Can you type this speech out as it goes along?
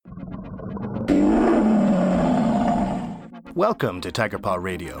Welcome to TigerPaw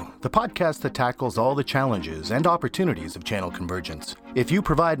Radio, the podcast that tackles all the challenges and opportunities of channel convergence. If you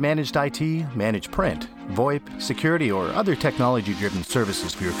provide managed IT, managed print, VoIP, security, or other technology-driven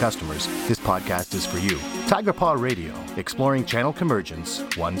services for your customers, this podcast is for you. TigerPaw Radio, exploring channel convergence,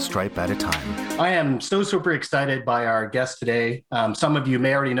 one stripe at a time. I am so super excited by our guest today. Some of you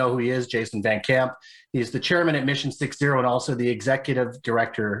may already know who he is, Jason Van Camp. He's the chairman at Mission 60 and also the executive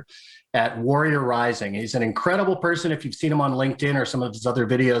director at Warrior Rising. He's an incredible person if you've seen him on LinkedIn or some of his other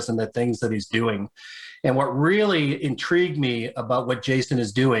videos and the things that he's doing. And what really intrigued me about what Jason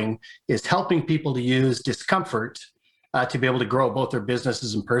is doing is helping people to use discomfort to be able to grow both their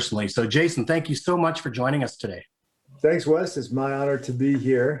businesses and personally. So Jason, thank you so much for joining us today. Thanks, Wes. It's my honor to be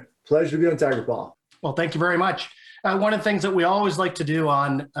here. Pleasure to be on TigerPaw. Well, thank you very much. One of the things that we always like to do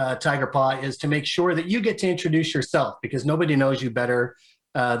on TigerPaw is to make sure that you get to introduce yourself, because nobody knows you better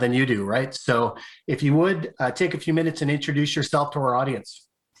than you do, right? So if you would take a few minutes and introduce yourself to our audience.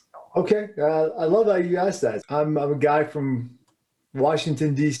 Okay. I love how you asked that. I'm a guy from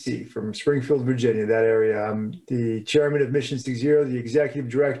Washington, D.C., from Springfield, Virginia, that area. I'm the chairman of Mission 60, the executive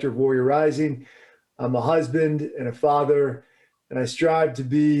director of Warrior Rising. I'm a husband and a father, and I strive to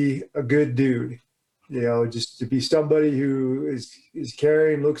be a good dude. You know, just to be somebody who is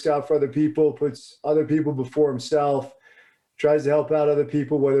caring, looks out for other people, puts other people before himself, tries to help out other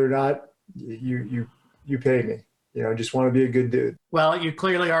people, whether or not you pay me. You know, just want to be a good dude. Well, you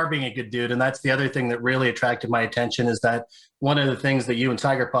clearly are being a good dude. And that's the other thing that really attracted my attention, is that one of the things that you and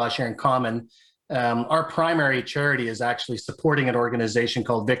TigerPaw share in common, our primary charity is actually supporting an organization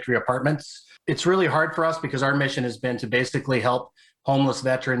called Victory Apartments. It's really hard for us because our mission has been to basically help homeless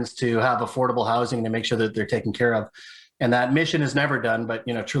veterans to have affordable housing and to make sure that they're taken care of. And that mission is never done, but,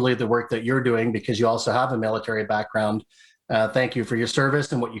 you know, truly the work that you're doing, because you also have a military background. Thank you for your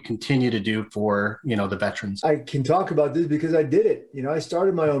service and what you continue to do for, you know, the veterans. I can talk about this because I did it. You know, I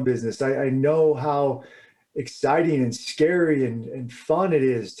started my own business. I know how exciting and scary and fun it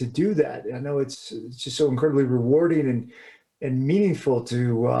is to do that. I know it's just so incredibly rewarding and meaningful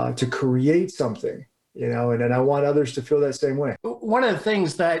to create something, you know, and I want others to feel that same way. One of the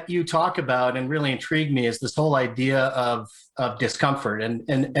things that you talk about and really intrigued me is this whole idea of discomfort.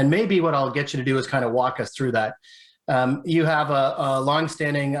 And maybe what I'll get you to do is kind of walk us through that. You have a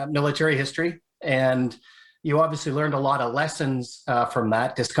longstanding military history, and you obviously learned a lot of lessons from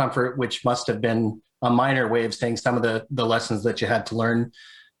that discomfort, which must have been a minor way of saying some of the lessons that you had to learn.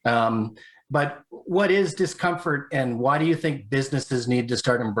 But what is discomfort, and why do you think businesses need to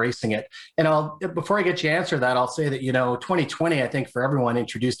start embracing it? And before I get you to answer that, I'll say that, you know, 2020, I think for everyone,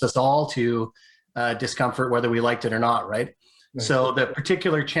 introduced us all to discomfort, whether we liked it or not, right? So the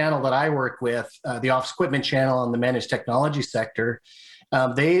particular channel that I work with, the office equipment channel in the managed technology sector,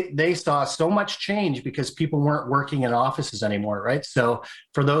 they saw so much change because people weren't working in offices anymore, right? So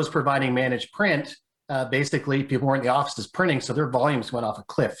for those providing managed print, basically people weren't in the offices printing, so their volumes went off a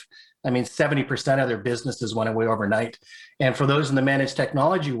cliff. I mean, 70% of their businesses went away overnight. And for those in the managed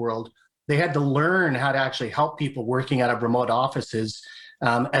technology world, they had to learn how to actually help people working out of remote offices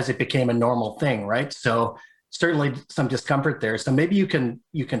as it became a normal thing, right? So certainly some discomfort there. So maybe you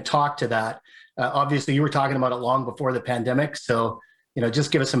can talk to that. Obviously, you were talking about it long before the pandemic. So, you know, just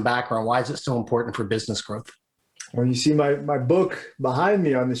give us some background. Why is it so important for business growth? Well, you see my book behind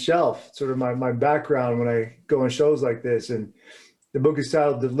me on the shelf, sort of my background when I go on shows like this. And the book is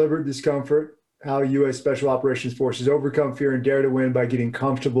titled Deliberate Discomfort: How U.S. Special Operations Forces Overcome Fear and Dare to Win by Getting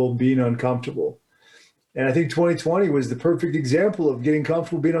Comfortable Being Uncomfortable. And I think 2020 was the perfect example of getting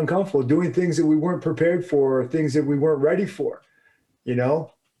comfortable, being uncomfortable, doing things that we weren't prepared for, or things that we weren't ready for. You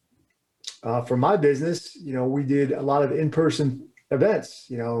know, for my business, you know, we did a lot of in-person events,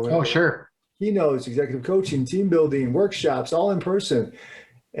 you know. Oh, sure. Keynotes, executive coaching, team building, workshops, all in person.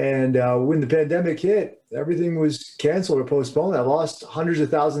 And when the pandemic hit, everything was canceled or postponed. I lost hundreds of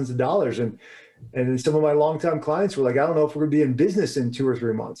thousands of dollars. And some of my longtime clients were like, I don't know if we're going to be in business in 2 or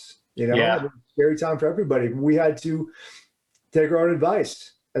 3 months. You know, yeah. Scary time for everybody. We had to take our own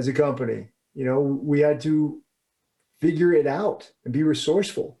advice as a company. You know, we had to figure it out and be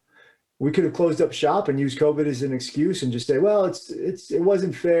resourceful. We could have closed up shop and used COVID as an excuse and just say, well, it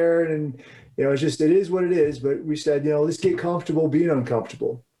wasn't fair. And, you know, it is what it is. But we said, you know, let's get comfortable being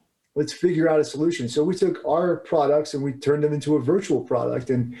uncomfortable. Let's figure out a solution. So we took our products and we turned them into a virtual product,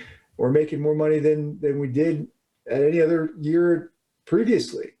 and we're making more money than we did at any other year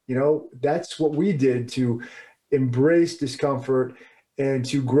previously. You know, that's what we did to embrace discomfort and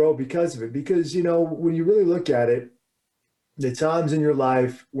to grow because of it. Because, you know, when you really look at it, the times in your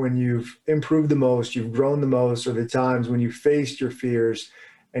life when you've improved the most, you've grown the most, are the times when you faced your fears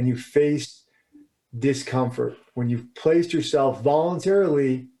and you faced discomfort, when you've placed yourself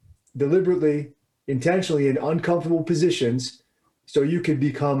voluntarily, deliberately, intentionally in uncomfortable positions so you can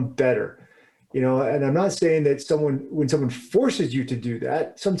become better. And I'm not saying that when someone forces you to do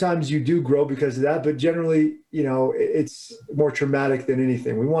that, sometimes you do grow because of that, but generally, it's more traumatic than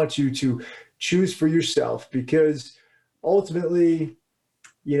anything. We want you to choose for yourself, because ultimately,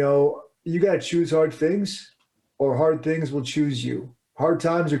 you got to choose hard things, or hard things will choose you. Hard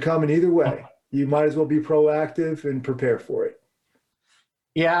times are coming either way. You might as well be proactive and prepare for it.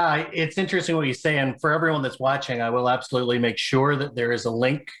 Yeah, it's interesting what you say. And for everyone that's watching, I will absolutely make sure that there is a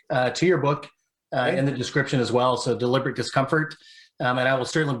link to your book in the description as well. So Deliberate Discomfort. And I will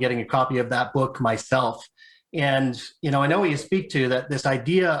certainly be getting a copy of that book myself. And, I know what you speak to, that this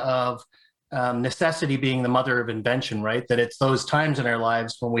idea of necessity being the mother of invention, right? That it's those times in our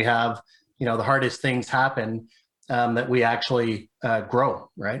lives when we have, the hardest things happen, that we actually grow,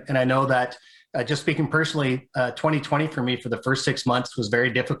 right? And I know that just speaking personally, 2020 for me for the first 6 months was very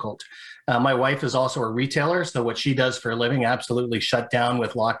difficult. My wife is also a retailer, so what she does for a living absolutely shut down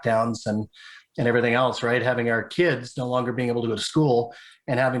with lockdowns and everything else, right? Having our kids no longer being able to go to school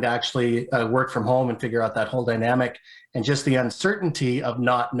and having to actually work from home and figure out that whole dynamic, and just the uncertainty of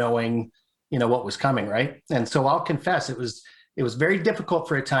not knowing, what was coming, right? And so I'll confess, it was very difficult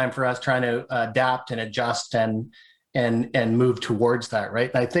for a time for us trying to adapt and adjust and move towards that, right?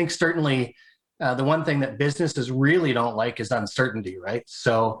 And I think certainly the one thing that businesses really don't like is uncertainty, right?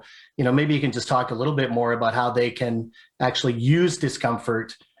 So, maybe you can just talk a little bit more about how they can actually use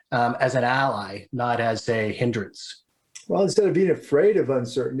discomfort as an ally, not as a hindrance. Well, instead of being afraid of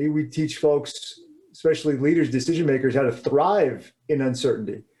uncertainty, we teach folks, especially leaders, decision makers, how to thrive in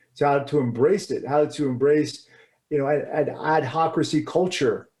uncertainty. So how to embrace it, how to embrace, an adhocracy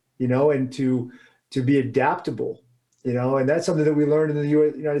culture, and to be adaptable. And that's something that we learned in the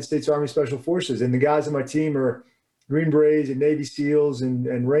United States Army Special Forces. And the guys on my team are Green Berets and Navy SEALs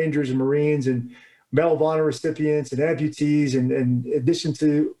and Rangers and Marines and Medal of Honor recipients and amputees. And in addition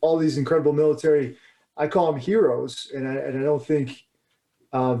to all these incredible military, I call them heroes. And I don't think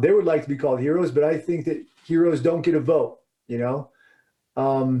they would like to be called heroes, but I think that heroes don't get a vote,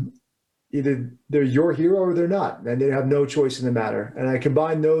 Either they're your hero or they're not, and they have no choice in the matter. And I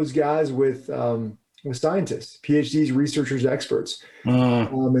combine those guys with scientists, PhDs, researchers, experts.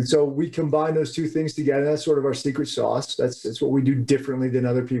 And so we combine those two things together. That's sort of our secret sauce. That's what we do differently than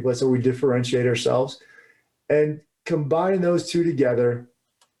other people. That's how we differentiate ourselves. And combining those two together,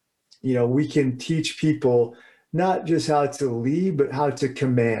 we can teach people not just how to lead, but how to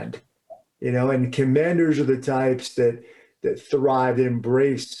command. And commanders are the types that thrive, that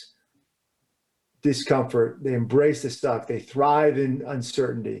embrace discomfort, they embrace the stuff, they thrive in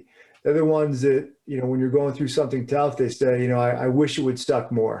uncertainty. They're the ones that, when you're going through something tough, they say, I wish it would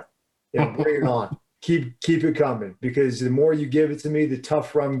suck more. Bring it on. Keep it coming, because the more you give it to me, the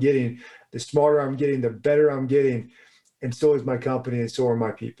tougher I'm getting, the smarter I'm getting, the better I'm getting. And so is my company, and so are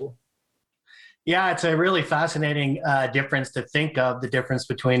my people. Yeah, it's a really fascinating difference to think of, the difference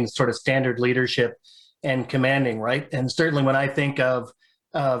between sort of standard leadership and commanding, right? And certainly when I think of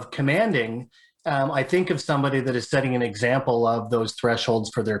commanding, I think of somebody that is setting an example of those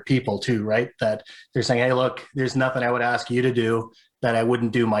thresholds for their people too, right? That they're saying, hey, look, there's nothing I would ask you to do that I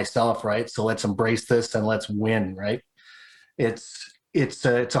wouldn't do myself, right? So let's embrace this and let's win, right? It's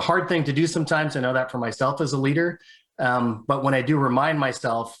a hard thing to do sometimes. I know that for myself as a leader. But when I do remind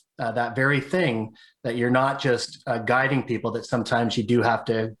myself that very thing, that you're not just guiding people, that sometimes you do have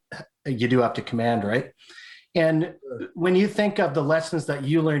to command, right? And when you think of the lessons that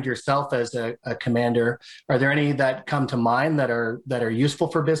you learned yourself as a commander, are there any that come to mind that are useful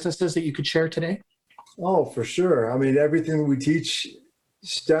for businesses that you could share today? Oh, for sure. I mean, everything we teach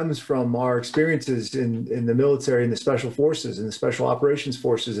stems from our experiences in the military and the special forces and the special operations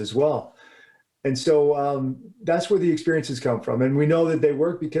forces as well. And so that's where the experiences come from. And we know that they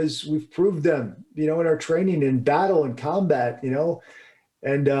work because we've proved them, in our training, in battle and combat,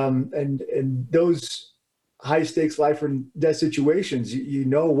 and those high stakes life or death situations, you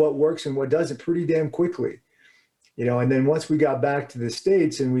know what works and what doesn't pretty damn quickly, and then once we got back to the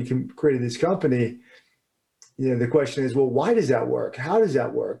States and we created this company, the question is, well, why does that work? How does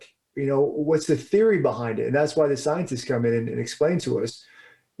that work? What's the theory behind it? And that's why the scientists come in and explain to us,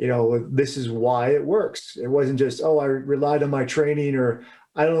 this is why it works. It wasn't just, oh, I relied on my training, or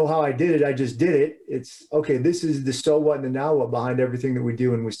I don't know how I did it, I just did it. It's okay, this is the so what and the now what behind everything that we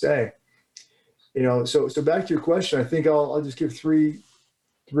do and we say. So back to your question, I think I'll just give three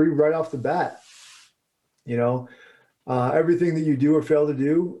right off the bat. Everything that you do or fail to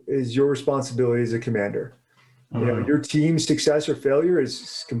do is your responsibility as a commander. You know, your team's success or failure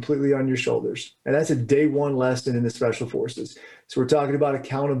is completely on your shoulders. And that's a day one lesson in the special forces. So we're talking about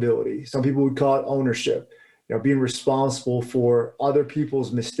accountability. Some people would call it ownership, you know, being responsible for other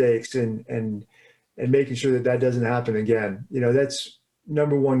people's mistakes and making sure that that doesn't happen again. You know, that's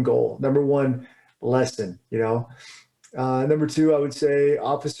number one goal, number one lesson, you know. Number two, I would say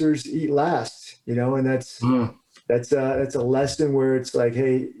officers eat last, you know, and that's a lesson where it's like,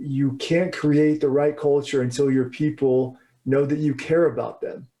 hey, you can't create the right culture until your people know that you care about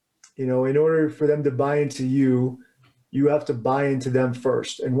them. You know, in order for them to buy into you, you have to buy into them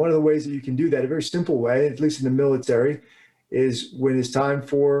first. And one of the ways that you can do that, a very simple way, at least in the military, is when it's time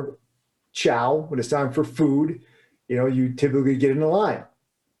for chow, when it's time for food, you know, you typically get in a line.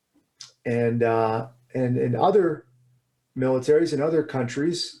 And in other militaries in other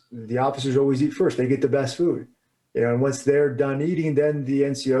countries, the officers always eat first. They get the best food. You know, and once they're done eating, then the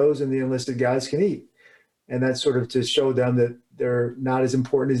NCOs and the enlisted guys can eat. And that's sort of to show them that they're not as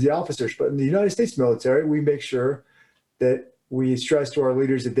important as the officers. But in the United States military, we make sure that we stress to our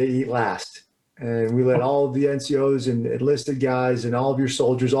leaders that they eat last. And we let all of the NCOs and enlisted guys and all of your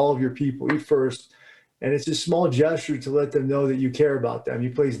soldiers, all of your people eat first. And it's a small gesture to let them know that you care about them.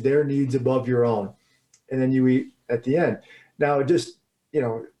 You place their needs above your own. And then you eat at the end. Now, just, you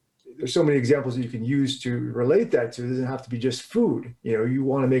know, there's so many examples that you can use to relate that to. It doesn't have to be just food. You know, you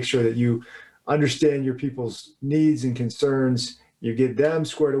want to make sure that you understand your people's needs and concerns. You get them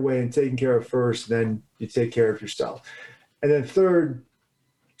squared away and taken care of first, then you take care of yourself. And then third,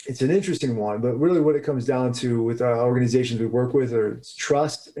 it's an interesting one, but really what it comes down to with our organizations we work with are it's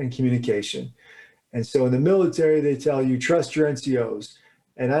trust and communication. And so in the military, they tell you, trust your NCOs.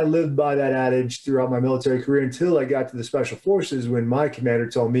 And I lived by that adage throughout my military career until I got to the special forces when my commander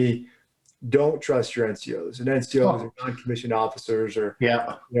told me, don't trust your NCOs. And NCOs are non-commissioned officers or you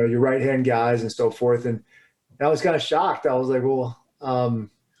know, your right-hand guys and so forth. And I was kind of shocked. I was like, well,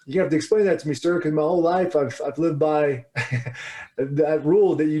 you have to explain that to me, sir, because my whole life I've lived by that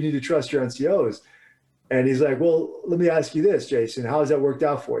rule that you need to trust your NCOs. And he's like, well, let me ask you this, Jason, how has that worked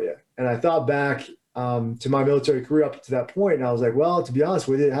out for you? And I thought back to my military career up to that point, and I was like, well, to be honest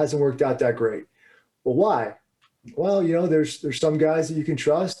with you, it hasn't worked out that great. Well, why? Well, you know, there's some guys that you can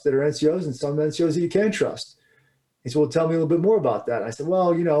trust that are NCOs and some NCOs that you can't trust. He said, well, tell me a little bit more about that. I said,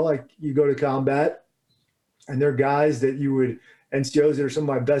 well, you know, like you go to combat and there are guys that you would, NCOs that are some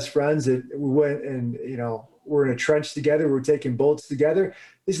of my best friends that we went and, you know, we're in a trench together. We're taking bolts together.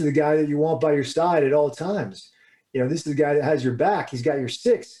 This is the guy that you want by your side at all times. You know, this is the guy that has your back. He's got your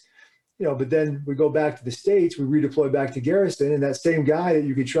six. You know, but then we go back to the States, we redeploy back to garrison, and that same guy that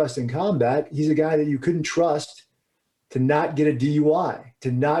you could trust in combat, he's a guy that you couldn't trust to not get a DUI,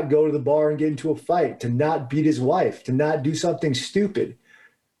 to not go to the bar and get into a fight, to not beat his wife, to not do something stupid,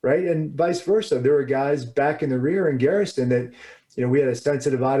 right? And vice versa. There were guys back in the rear in garrison that, you know, we had a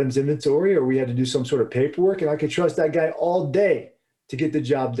sensitive items inventory or we had to do some sort of paperwork, and I could trust that guy all day to get the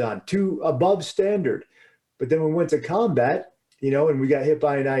job done, to above standard. But then when we went to combat, you know, and we got hit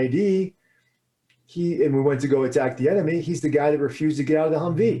by an IED, and we went to go attack the enemy, he's the guy that refused to get out of the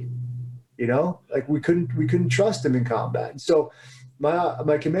Humvee. You know, like we couldn't trust him in combat. And so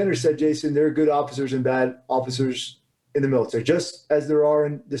my commander said, Jason, there are good officers and bad officers in the military, just as there are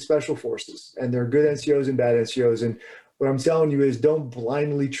in the special forces. And there are good NCOs and bad NCOs. And what I'm telling you is don't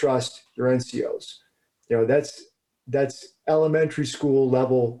blindly trust your NCOs. You know, that's elementary school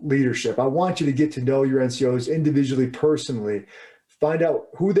level leadership. I want you to get to know your NCOs individually, personally, find out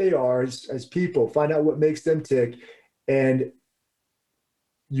who they are as people, find out what makes them tick. And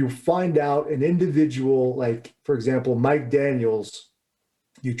you find out an individual, like, for example, Mike Daniels,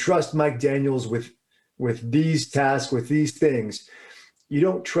 you trust Mike Daniels with these tasks, with these things. You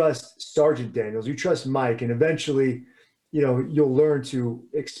don't trust Sergeant Daniels, you trust Mike. And eventually, you know, you'll learn to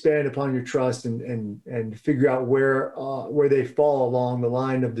expand upon your trust and figure out where they fall along the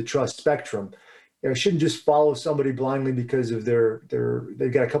line of the trust spectrum. You know, shouldn't just follow somebody blindly because of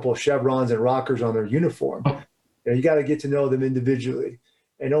they've got a couple of chevrons and rockers on their uniform. You know, you got to get to know them individually,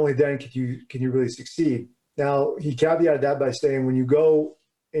 and only then can you really succeed. Now, he caveated that by saying, when you go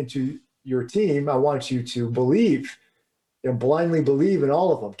into your team, I want you to believe, you know, blindly believe in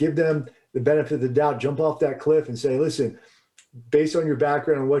all of them. Give them the benefit of the doubt. Jump off that cliff and say, listen, based on your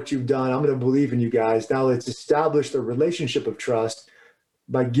background and what you've done, I'm going to believe in you guys. Now let's establish the relationship of trust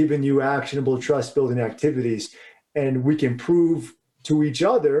by giving you actionable trust building activities. And we can prove to each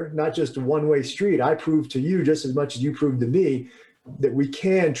other, not just a one-way street. I prove to you just as much as you prove to me that we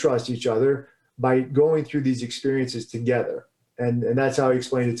can trust each other by going through these experiences together. And that's how he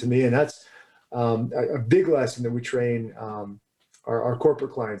explained it to me. And that's a big lesson that we train our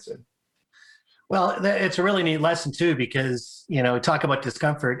corporate clients in. Well, it's a really neat lesson too, because, talk about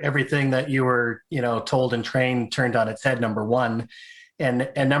discomfort, everything that you were, told and trained turned on its head, number one. And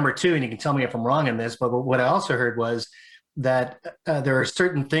number two, and you can tell me if I'm wrong in this, but what I also heard was that there are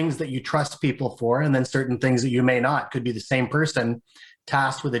certain things that you trust people for, and then certain things that you may not. Could be the same person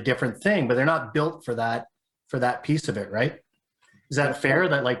tasked with a different thing, but they're not built for that piece of it, right? Is that fair?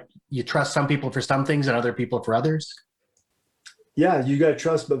 That like you trust some people for some things and other people for others? Yeah, you got to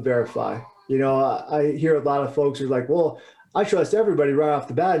trust but verify. I hear a lot of folks are like, well, I trust everybody right off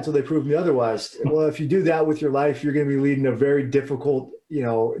the bat until they prove me otherwise. Well, if you do that with your life, you're going to be leading a very difficult,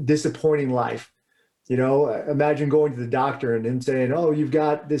 disappointing life. Imagine going to the doctor and him saying, oh, you've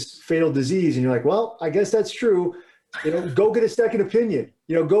got this fatal disease. And you're like, well, I guess that's true. Go get a second opinion.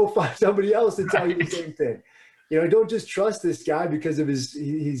 Go find somebody else to tell you the same thing. Don't just trust this guy because of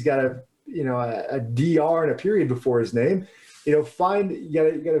he's got a DR and a period before his name. You got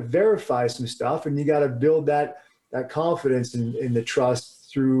to verify some stuff, and you got to build that confidence in the trust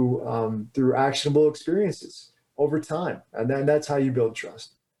through actionable experiences over time. And then that's how you build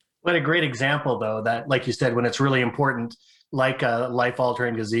trust. What a great example, though, that, like you said, when it's really important, like a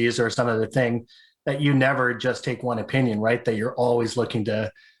life-altering disease or some other thing, that you never just take one opinion, right? That you're always looking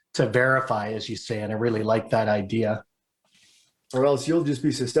to verify, as you say. And I really like that idea. Or else you'll just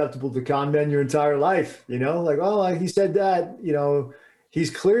be susceptible to con men your entire life, like, oh, he said that, he's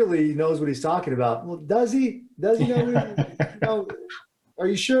clearly knows what he's talking about. Well, does he? Does he know? Are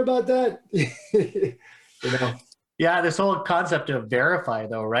you sure about that? Yeah, this whole concept of verify,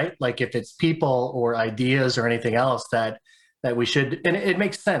 though, right? Like if it's people or ideas or anything else that we should, and it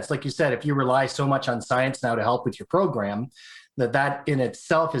makes sense. Like you said, if you rely so much on science now to help with your program, that in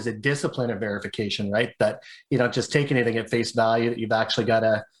itself is a discipline of verification, right? That you don't just take anything at face value, that you've actually got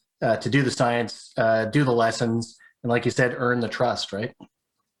to do the science, do the lessons, and like you said, earn the trust, right?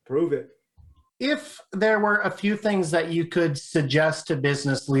 Prove it. If there were a few things that you could suggest to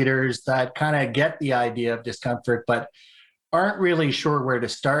business leaders that kind of get the idea of discomfort, but aren't really sure where to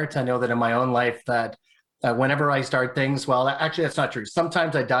start. I know that in my own life that whenever I start things, well, actually, that's not true.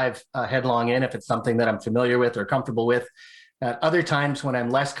 Sometimes I dive headlong in if it's something that I'm familiar with or comfortable with. At other times, when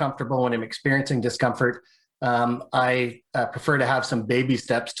I'm less comfortable, when I'm experiencing discomfort, I prefer to have some baby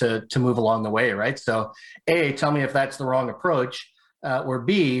steps to move along the way, right? So A, tell me if that's the wrong approach, or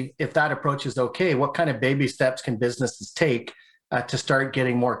B, if that approach is okay, what kind of baby steps can businesses take to start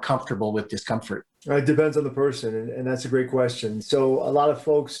getting more comfortable with discomfort? It depends on the person, and that's a great question. So a lot of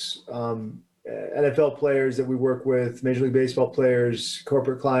folks, NFL players that we work with, Major League Baseball players,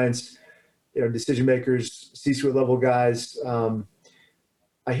 corporate clients, decision makers, C-suite level guys.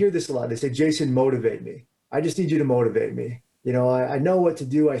 I hear this a lot. They say, Jason, motivate me. I just need you to motivate me. I know what to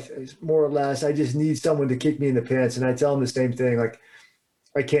do. More or less, I just need someone to kick me in the pants. And I tell them the same thing. Like,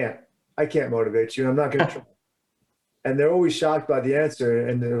 I can't motivate you. I'm not going to try. And they're always shocked by the answer.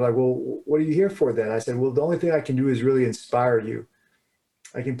 And they're like, well, what are you here for then? I said, well, the only thing I can do is really inspire you.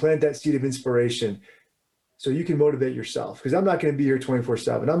 I can plant that seed of inspiration so you can motivate yourself, because I'm not going to be here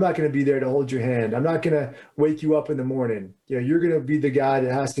 24/7. I'm not going to be there to hold your hand. I'm not going to wake you up in the morning. You're going to be the guy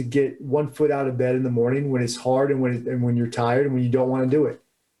that has to get one foot out of bed in the morning when it's hard and when you're tired and when you don't want to do it.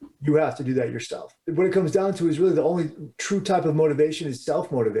 You have to do that yourself. What it comes down to is really the only true type of motivation is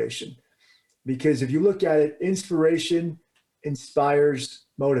self-motivation. Because if you look at it, inspiration inspires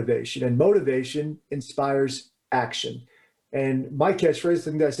motivation, and motivation inspires action. And my catchphrase,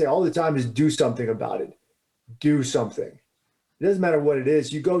 the thing that I say all the time, is do something about it. Do something. It doesn't matter what it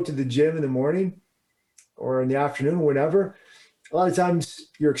is. You go to the gym in the morning or in the afternoon, whenever. A lot of times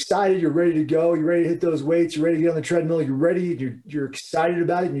you're excited, you're ready to go, you're ready to hit those weights, you're ready to get on the treadmill, you're ready, you're excited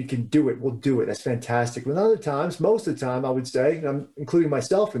about it, and you can do it. We'll do it. That's fantastic. But other times, most of the time, I would say, and I'm including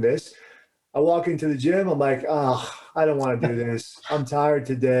myself in this, I walk into the gym, I'm like, oh, I don't want to do this. I'm tired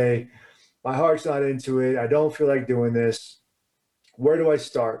today. My heart's not into it. I don't feel like doing this. Where do I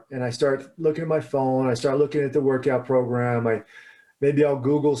start? And I start looking at my phone. I start looking at the workout program. Maybe I'll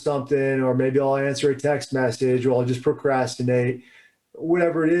Google something, or maybe I'll answer a text message, or I'll just procrastinate.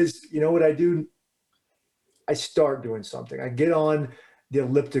 Whatever it is, you know what I do? I start doing something. I get on the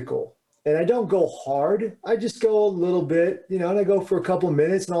elliptical, and I don't go hard. I just go a little bit, and I go for a couple of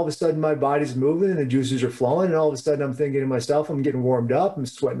minutes, and all of a sudden my body's moving and the juices are flowing. And all of a sudden I'm thinking to myself, I'm getting warmed up. I'm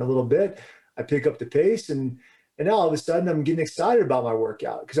sweating a little bit. I pick up the pace, and now all of a sudden I'm getting excited about my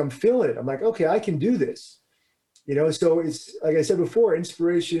workout because I'm feeling it. I'm like, okay, I can do this. So it's like I said before,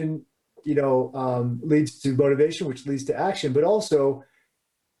 inspiration, leads to motivation, which leads to action, but also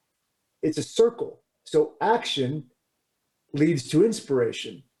it's a circle. So action leads to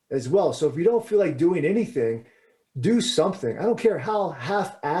inspiration as well. So if you don't feel like doing anything, do something. I don't care how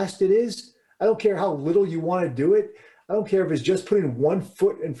half-assed it is. I don't care how little you want to do it. I don't care if it's just putting one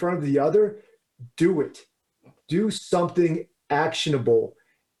foot in front of the other. Do it. Do something actionable.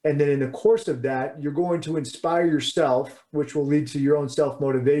 And then in the course of that, you're going to inspire yourself, which will lead to your own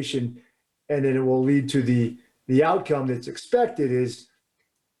self-motivation. And then it will lead to the outcome that's expected is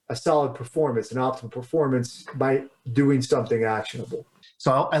a solid performance, an optimal performance by doing something actionable.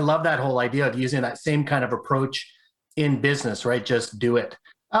 So I love that whole idea of using that same kind of approach in business, right? Just do it.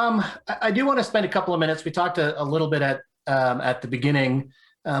 I do want to spend a couple of minutes. We talked a little bit at the beginning,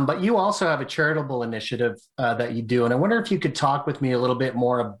 but you also have a charitable initiative that you do. And I wonder if you could talk with me a little bit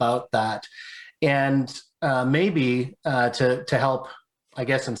more about that and maybe to help, I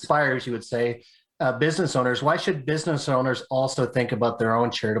guess, inspire, as you would say, business owners. Why should business owners also think about their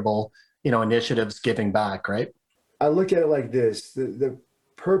own charitable, initiatives giving back, right? I look at it like this. The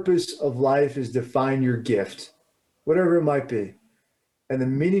purpose of life is to find your gift, whatever it might be. And the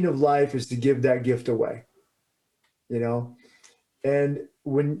meaning of life is to give that gift away, And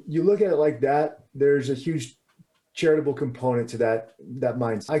when you look at it like that, there's a huge charitable component to that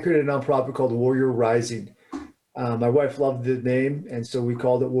mindset. I created a nonprofit called Warrior Rising. My wife loved the name, and so we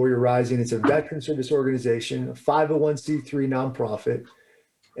called it Warrior Rising. It's a veteran service organization, a 501c3 nonprofit,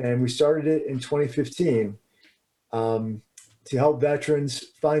 and we started it in 2015 to help veterans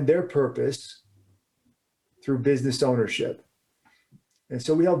find their purpose through business ownership. And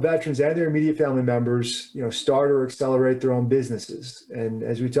so we help veterans and their immediate family members, start or accelerate their own businesses. And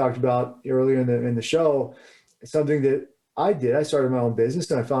as we talked about earlier in the show, it's something that I did. I started my own business,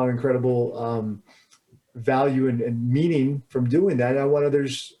 and I found incredible value and meaning from doing that. And I want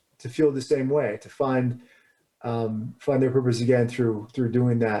others to feel the same way, to find their purpose again through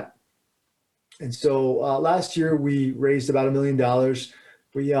doing that. And so last year we raised about $1 million.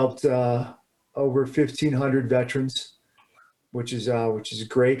 We helped over 1,500 veterans, which is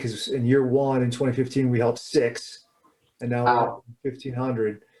great, because in year one in 2015 we helped 6, and now we're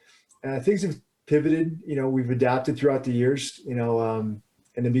 1,500. And things have pivoted. We've adapted throughout the years.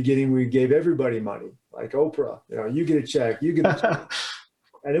 In the beginning we gave everybody money, like Oprah. You get a check, you get a check.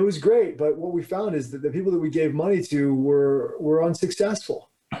 And it was great. But what we found is that the people that we gave money to were unsuccessful.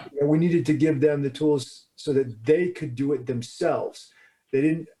 We needed to give them the tools so that they could do it themselves.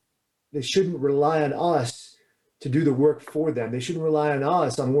 They shouldn't rely on us to do the work for them. They shouldn't rely on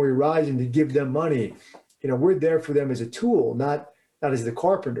us, on Warrior Rising, to give them money. We're there for them as a tool, not as the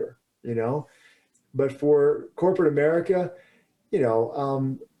carpenter, But for corporate America, you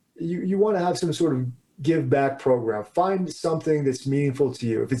want to have some sort of give back program. Find something that's meaningful to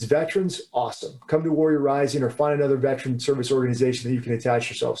you. If it's veterans, awesome. Come to Warrior Rising, or find another veteran service organization that you can attach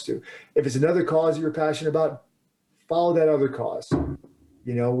yourselves to. If it's another cause that you're passionate about, follow that other cause.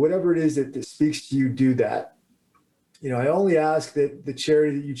 Whatever it is that speaks to you, do that. I only ask that the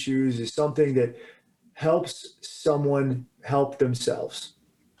charity that you choose is something that helps someone help themselves,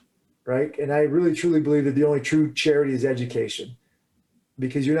 right? And I really, truly believe that the only true charity is education,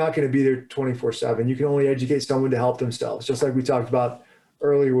 because you're not going to be there 24/7. You can only educate someone to help themselves, just like we talked about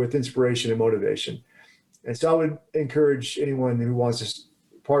earlier with inspiration and motivation. And so I would encourage anyone who wants to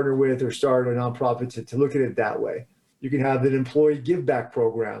partner with or start a nonprofit to look at it that way. You can have an employee give back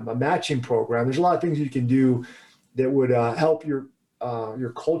program, a matching program. There's a lot of things you can do that would help your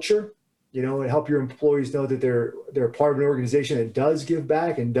culture, and help your employees know that they're part of an organization that does give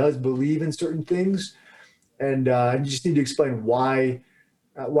back and does believe in certain things. And you just need to explain why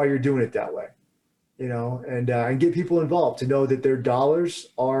you're doing it that way, and get people involved to know that their dollars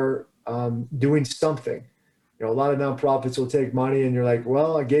are doing something. A lot of nonprofits will take money and you're like,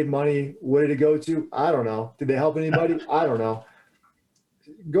 well, I gave money. What did it go to? I don't know. Did they help anybody? I don't know.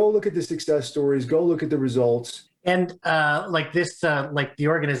 Go look at the success stories. Go look at the results. And like the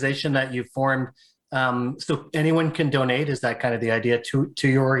organization that you formed, so anyone can donate. Is that kind of the idea to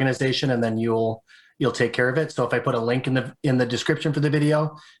your organization, and then you'll take care of it? So if I put a link in the description for the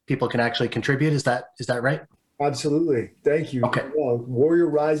video, people can actually contribute. Is that right? Absolutely. Thank you. Okay.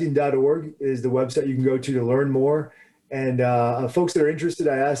 warriorrising.org is the website you can go to learn more. And folks that are interested,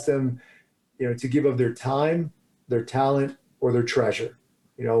 I ask them, to give of their time, their talent, or their treasure.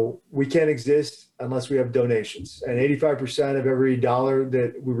 We can't exist unless we have donations. And 85% of every dollar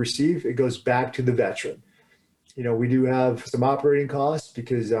that we receive, it goes back to the veteran. We do have some operating costs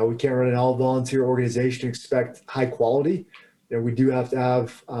because we can't run an all-volunteer organization and expect high quality. We do have to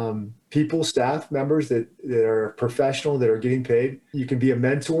have staff members that are professional, that are getting paid. You can be a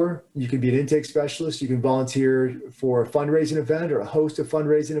mentor. You can be an intake specialist. You can volunteer for a fundraising event or host a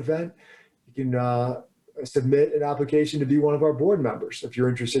fundraising event. You can submit an application to be one of our board members if you're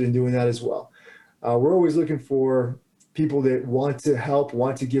interested in doing that as well. We're always looking for people that want to help,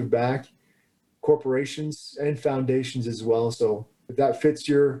 want to give back. corporations and foundations as well. So if that fits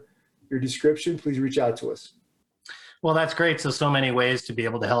your description, please reach out to us. Well, that's great. So many ways to be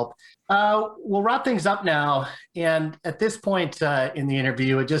able to help. We'll wrap things up now. And at this point in the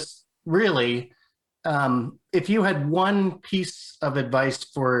interview, it just really, if you had one piece of advice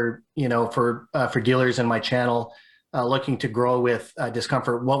for dealers in my channel looking to grow with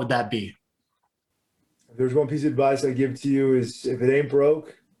discomfort, what would that be? If there's one piece of advice I give to you is if it ain't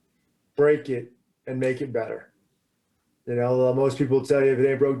broke, break it and make it better. Most people tell you if it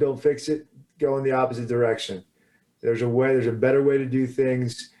ain't broke, don't fix it. Go in the opposite direction. There's a better way to do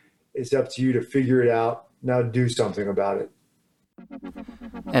things. It's up to you to figure it out. Now do something about it.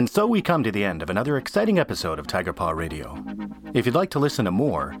 And so we come to the end of another exciting episode of Tiger Paw Radio. If you'd like to listen to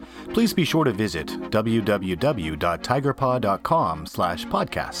more, please be sure to visit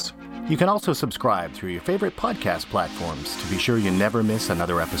www.tigerpaw.com/podcast. You can also subscribe through your favorite podcast platforms to be sure you never miss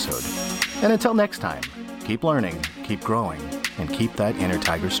another episode. And until next time, keep learning, keep growing, and keep that inner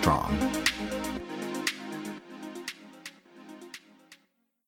tiger strong.